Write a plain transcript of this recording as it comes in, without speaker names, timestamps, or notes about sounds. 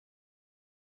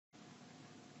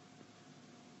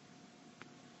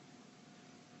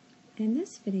In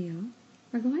this video,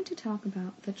 we're going to talk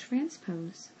about the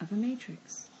transpose of a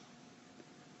matrix.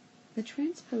 The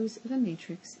transpose of a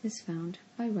matrix is found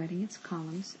by writing its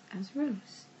columns as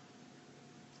rows.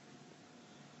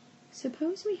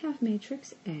 Suppose we have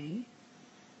matrix A,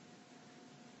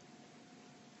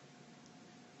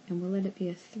 and we'll let it be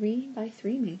a 3 by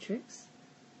 3 matrix.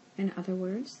 In other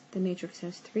words, the matrix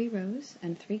has 3 rows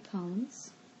and 3 columns.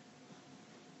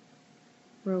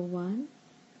 Row 1,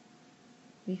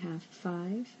 we have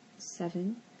 5,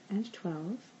 7, and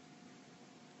 12.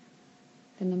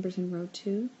 The numbers in row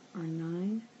 2 are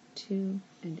 9, 2,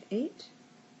 and 8.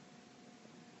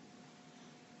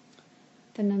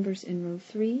 The numbers in row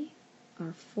 3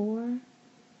 are 4,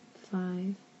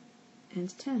 5,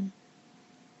 and 10.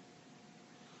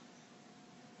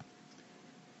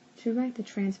 To write the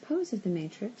transpose of the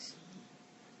matrix,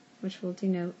 which we'll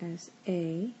denote as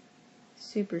A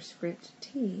superscript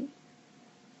T,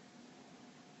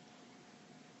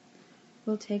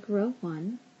 we'll take row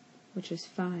 1, which is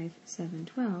 5, 7,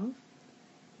 12,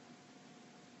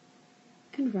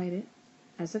 and write it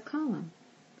as a column.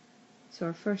 So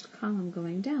our first column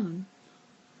going down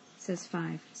says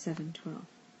 5, 7, 12.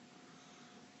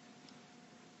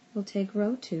 We'll take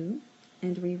row 2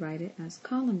 and rewrite it as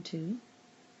column 2.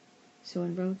 So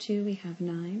in row 2 we have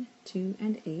 9, 2,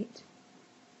 and 8.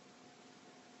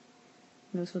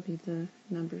 Those will be the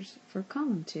numbers for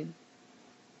column 2.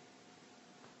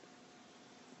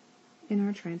 In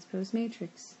our transpose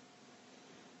matrix,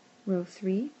 row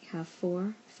 3 we have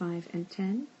 4, 5, and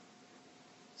 10.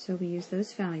 So we use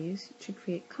those values to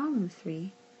create column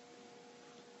 3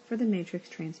 for the matrix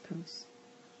transpose.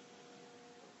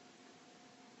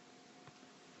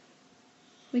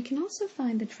 We can also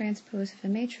find the transpose of a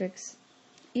matrix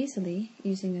easily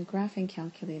using a graphing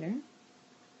calculator.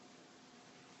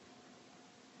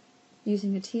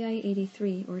 Using a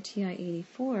TI-83 or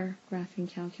TI-84 graphing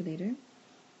calculator,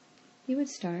 you would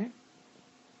start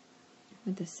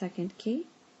with the second key,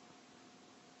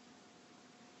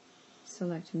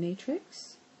 select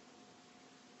matrix,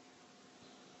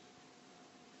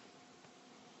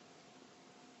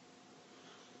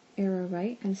 arrow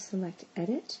right and select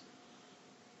edit,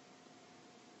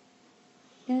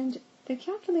 and the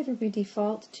calculator will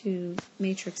default to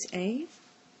matrix A.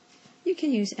 You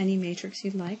can use any matrix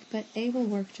you'd like, but A will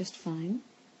work just fine.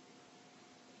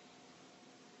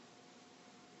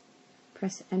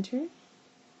 Press enter,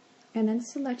 and then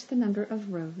select the number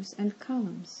of rows and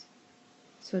columns.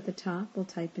 So at the top we'll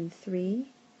type in 3,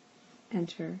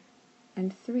 enter,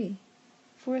 and 3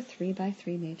 for a 3 by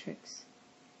 3 matrix.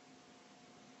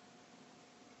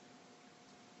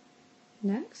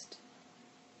 Next,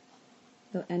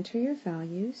 you'll enter your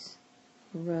values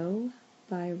row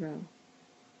by row.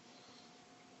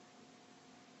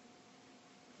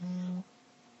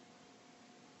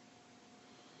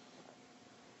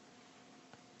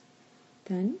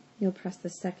 Then you'll press the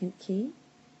second key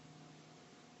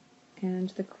and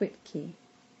the quit key.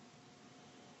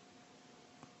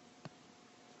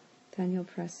 Then you'll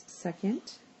press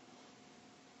second,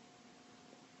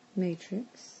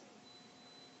 matrix,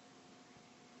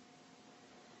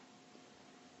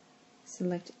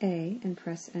 select A and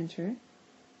press enter.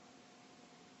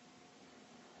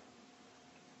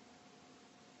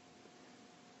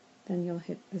 Then you'll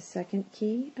hit the second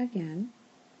key again,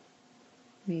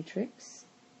 matrix,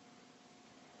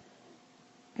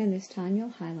 and this time you'll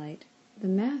highlight the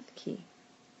math key.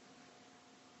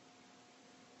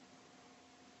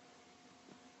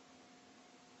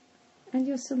 And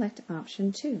you'll select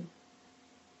option 2,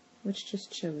 which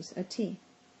just shows a T.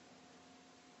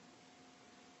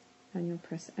 And you'll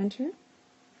press enter,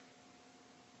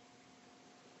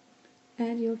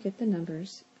 and you'll get the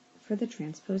numbers for the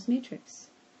transpose matrix.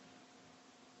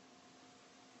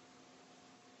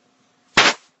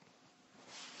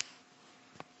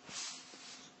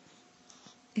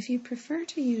 If you prefer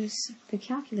to use the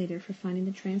calculator for finding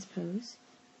the transpose,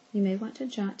 you may want to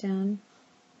jot down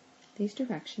these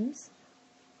directions.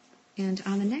 And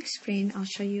on the next screen, I'll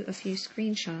show you a few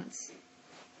screenshots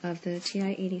of the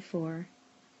TI-84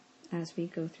 as we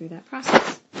go through that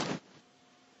process,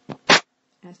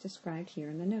 as described here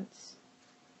in the notes.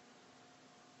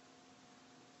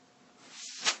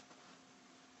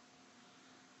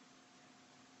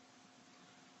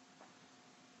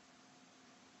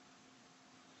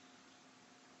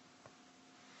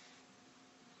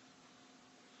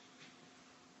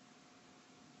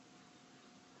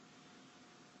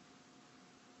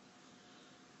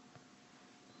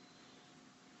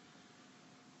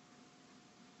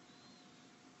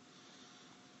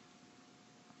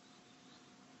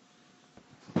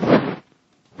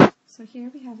 So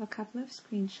here we have a couple of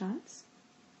screenshots.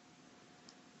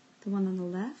 The one on the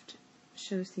left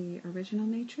shows the original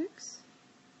matrix,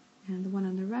 and the one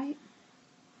on the right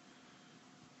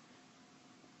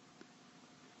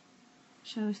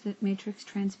shows the matrix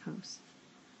transpose.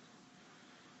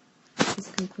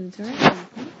 This concludes our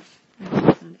example. I hope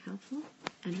you found it helpful,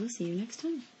 and we'll see you next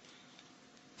time.